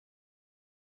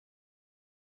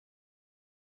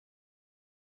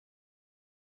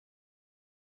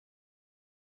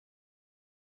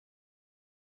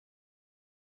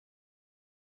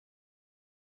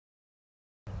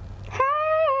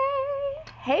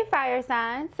Hey fire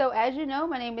signs, so as you know,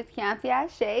 my name is Kianti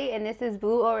Ayshea and this is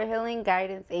Blue Aura Healing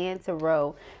Guidance and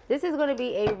Tarot. This is going to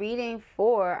be a reading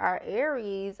for our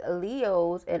Aries,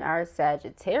 Leos, and our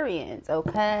Sagittarians,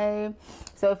 okay?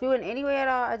 So if you in any way at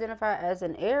all identify as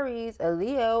an Aries, a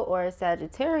Leo, or a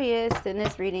Sagittarius, then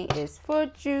this reading is for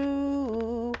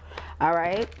you.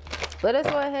 Alright, let us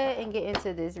go ahead and get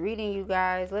into this reading, you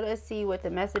guys. Let us see what the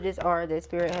messages are that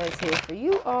Spirit has here for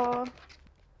you all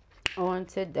on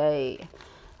today.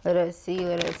 Let us see.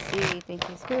 Thank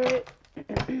you, Spirit.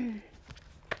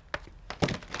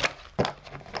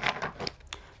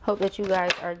 Hope that you guys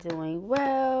are doing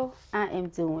well. I am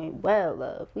doing well,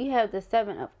 love. We have the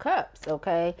Seven of Cups,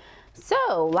 okay?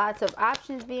 So, lots of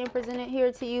options being presented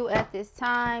here to you at this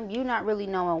time. You not really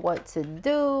knowing what to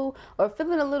do or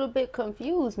feeling a little bit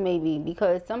confused maybe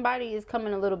because somebody is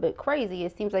coming a little bit crazy.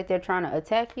 It seems like they're trying to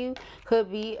attack you.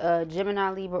 Could be a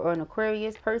Gemini, Libra, or an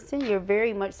Aquarius person. You're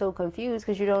very much so confused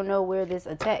because you don't know where this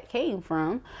attack came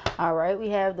from. All right, we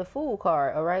have the Fool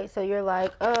card, all right? So you're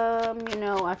like, you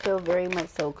know, I feel very much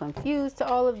so confused to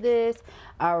all of this.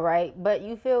 All right, but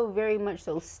you feel very much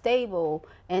so stable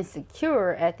and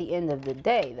secure at the end of the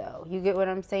day, though. You get what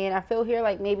I'm saying? I feel here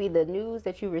like maybe the news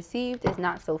that you received is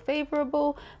not so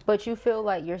favorable, but you feel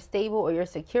like you're stable or you're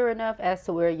secure enough as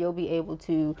to where you'll be able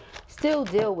to still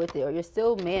deal with it or you're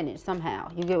still managed somehow.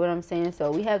 You get what I'm saying?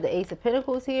 So we have the Ace of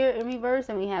Pentacles here in reverse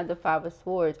and we have the Five of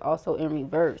Swords also in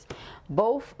reverse.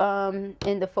 Both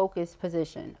in the focus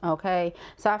position, okay?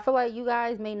 So I feel like you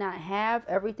guys may not have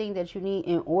everything that you need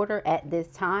in order at this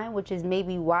time, which is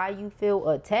maybe why you feel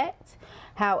attacked.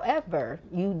 However,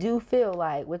 you do feel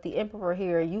like with the Emperor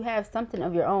here, you have something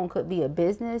of your own. Could be a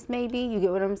business maybe. You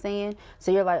get what I'm saying?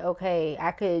 So you're like, okay,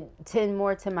 I could tend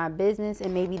more to my business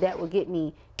and maybe that will get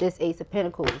me this Ace of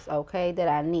Pentacles, okay, that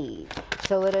I need.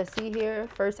 So let us see here.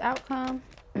 First outcome.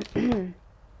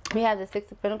 We have the Six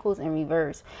of Pentacles in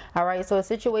reverse. All right, so a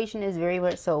situation is very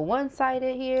much so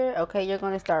one-sided here. Okay, you're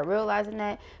going to start realizing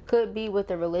that. Could be with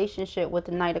the relationship with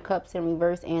the Knight of Cups in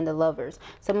reverse and the Lovers.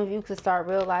 Some of you could start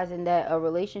realizing that a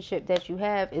relationship that you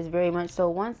have is very much so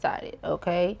one-sided.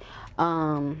 Okay,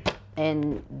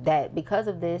 and that because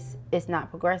of this, it's not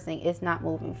progressing. It's not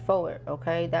moving forward.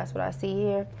 Okay, that's what I see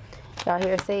here. Y'all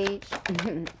hear Sage?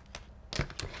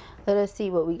 Let us see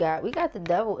what we got. We got the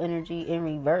Devil energy in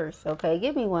reverse. Okay,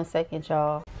 give me 1 second,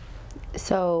 y'all.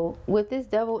 So with this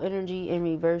Devil energy in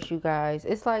reverse, you guys,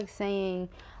 it's like saying,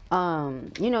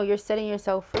 you know, you're setting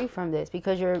yourself free from this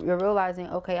because you're realizing,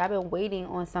 okay, I've been waiting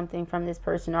on something from this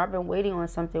person, or I've been waiting on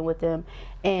something with them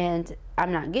and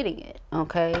I'm not getting it.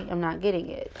 Okay, I'm not getting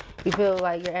it. You feel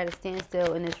like you're at a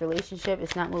standstill in this relationship.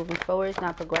 It's not moving forward. It's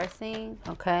not progressing.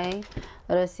 Okay,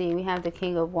 let us see. We have the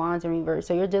King of Wands in reverse.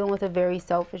 So you're dealing with a very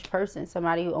selfish person,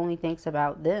 somebody who only thinks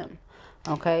about them.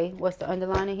 Okay, what's the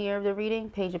underlining here of the reading?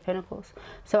 Page of Pentacles.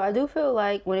 So I do feel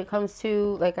like when it comes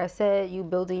to, like I said, you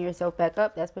building yourself back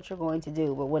up, that's what you're going to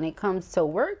do. But when it comes to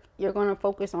work, you're going to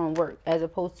focus on work as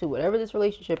opposed to whatever this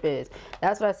relationship is.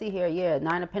 That's what I see here. Yeah,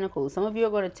 Nine of Pentacles. Some of you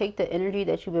are going to take the energy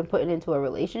that you've been putting into a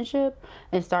relationship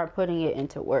and start putting it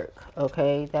into work.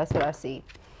 Okay, that's what I see.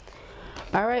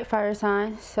 All right, fire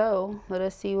sign. So let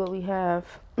us see what we have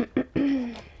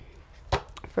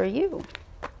for you.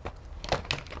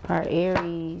 Our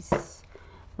Aries,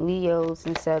 Leos,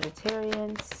 and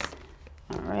Sagittarians.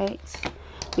 All right.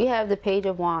 We have the Page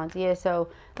of Wands. Yeah, so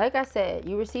like I said,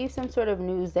 you receive some sort of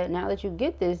news that now that you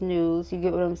get this news, you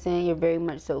get what I'm saying? You're very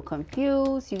much so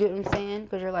confused. You get what I'm saying?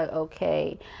 Because you're like,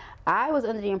 okay, I was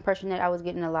under the impression that I was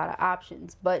getting a lot of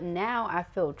options, but now I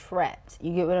feel trapped.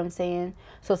 You get what I'm saying?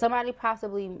 So somebody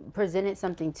possibly presented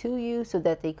something to you so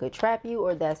that they could trap you,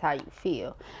 or that's how you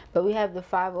feel. But we have the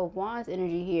Five of Wands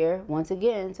energy here once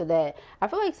again, so that I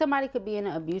feel like somebody could be in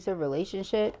an abusive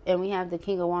relationship. And we have the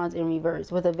King of Wands in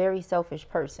reverse with a very selfish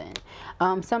person.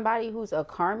 Somebody who's a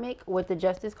karmic with the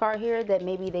Justice card here that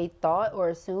maybe they thought or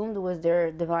assumed was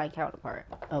their divine counterpart.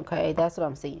 Okay, that's what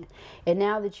I'm seeing. And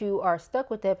now that you are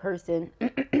stuck with that person,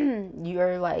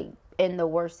 you're like in the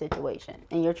worst situation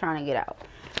and you're trying to get out.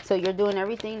 So you're doing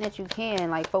everything that you can,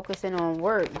 like focusing on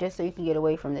work just so you can get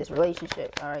away from this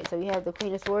relationship. All right, so we have the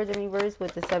Queen of Swords in reverse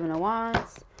with the Seven of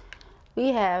Wands. We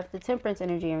have the Temperance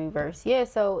energy in reverse. Yeah,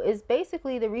 so it's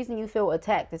basically the reason you feel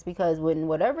attacked is because when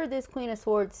whatever this Queen of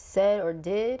Swords said or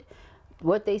did,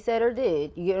 what they said or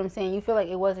did, you get what I'm saying? You feel like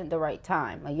it wasn't the right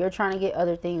time. Like you're trying to get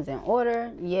other things in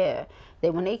order. Yeah.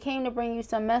 That when they came to bring you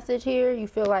some message here, you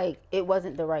feel like it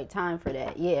wasn't the right time for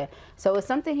that. Yeah. So it's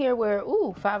something here where,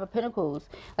 ooh, Five of Pentacles.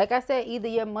 Like I said, either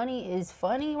your money is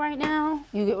funny right now.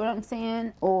 You get what I'm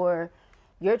saying? Or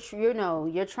you're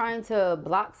trying to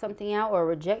block something out or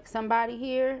reject somebody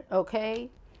here.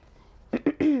 Okay.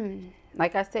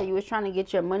 Like I said, you was trying to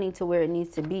get your money to where it needs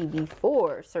to be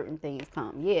before certain things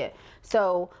come. Yeah.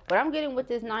 So what I'm getting with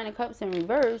this 9 of Cups in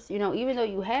reverse, you know, even though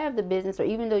you have the business, or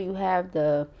even though you have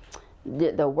the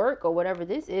work or whatever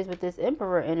this is with this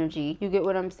Emperor energy, you get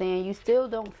what I'm saying, you still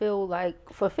don't feel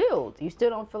like fulfilled. You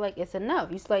still don't feel like it's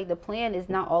enough. You feel like the plan is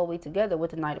not all the way together with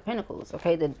the Knight of Pentacles.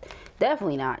 Okay,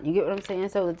 definitely not. You get what I'm saying?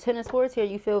 So the Ten of Swords here,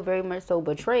 you feel very much so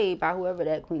betrayed by whoever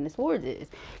that Queen of Swords is,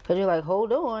 because you're like,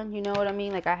 hold on, you know what I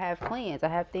mean? Like, I have plans, I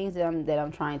have things that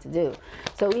I'm trying to do.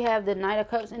 So we have the Knight of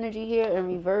Cups energy here in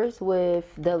reverse with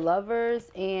the Lovers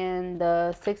and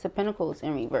the 6 of Pentacles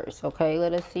in reverse. Okay,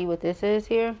 let us see what this is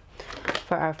here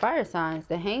for our fire signs.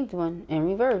 The Hanged One in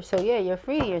reverse. So yeah, you're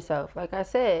freeing yourself, like I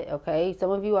said. Okay,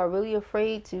 some of you are really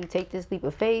afraid to take this leap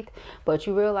of faith, but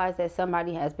you realize that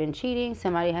somebody has been cheating,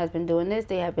 somebody has been doing this,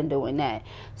 they have been doing that,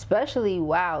 especially,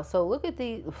 wow. So look at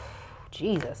the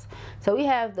Jesus. So we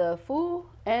have the Fool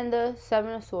and the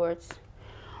 7 of Swords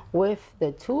with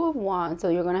the 2 of Wands. So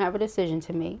you're going to have a decision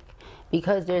to make,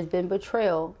 because there's been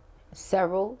betrayal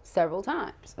several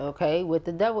times. Okay, with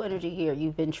the Devil energy here,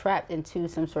 you've been trapped into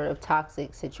some sort of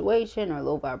toxic situation or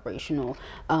low vibrational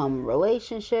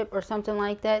relationship or something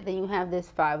like that. Then you have this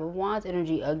 5 of Wands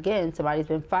energy again. Somebody's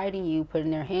been fighting you,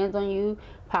 putting their hands on you,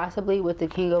 possibly with the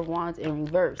King of Wands in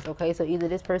reverse. Okay, so either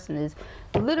this person is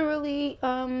literally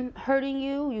hurting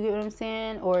you, you get what I'm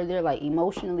saying, or they're like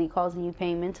emotionally causing you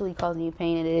pain, mentally causing you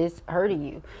pain, and it is hurting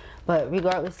you. But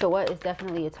regardless to what, it's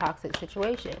definitely a toxic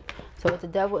situation. So with the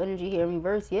Devil energy here in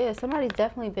reverse, yeah, somebody's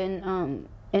definitely been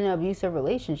in an abusive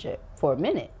relationship for a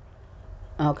minute.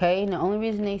 Okay, and the only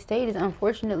reason they stayed is,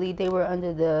 unfortunately, they were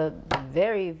under the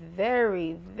very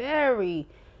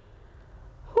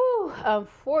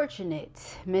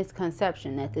unfortunate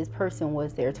misconception that this person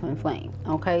was their twin flame.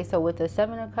 Okay, so with the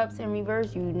 7 of Cups in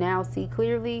reverse, you now see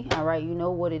clearly. All right, you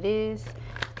know what it is.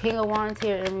 King of Wands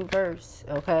here in reverse.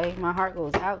 Okay, my heart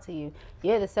goes out to you.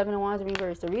 Yeah, the 7 of Wands in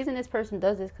reverse. The reason this person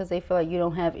does this because they feel like you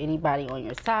don't have anybody on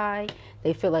your side.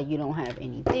 They feel like you don't have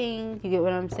anything. You get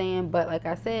what I'm saying? But like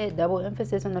I said, double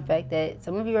emphasis on the fact that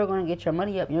some of you are going to get your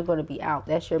money up and you're going to be out.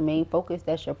 That's your main focus.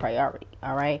 That's your priority.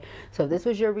 All right. So if this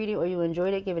was your reading or you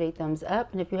enjoyed it, give it a thumbs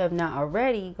up. And if you have not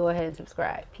already, go ahead and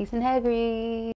subscribe. Peace and Aries.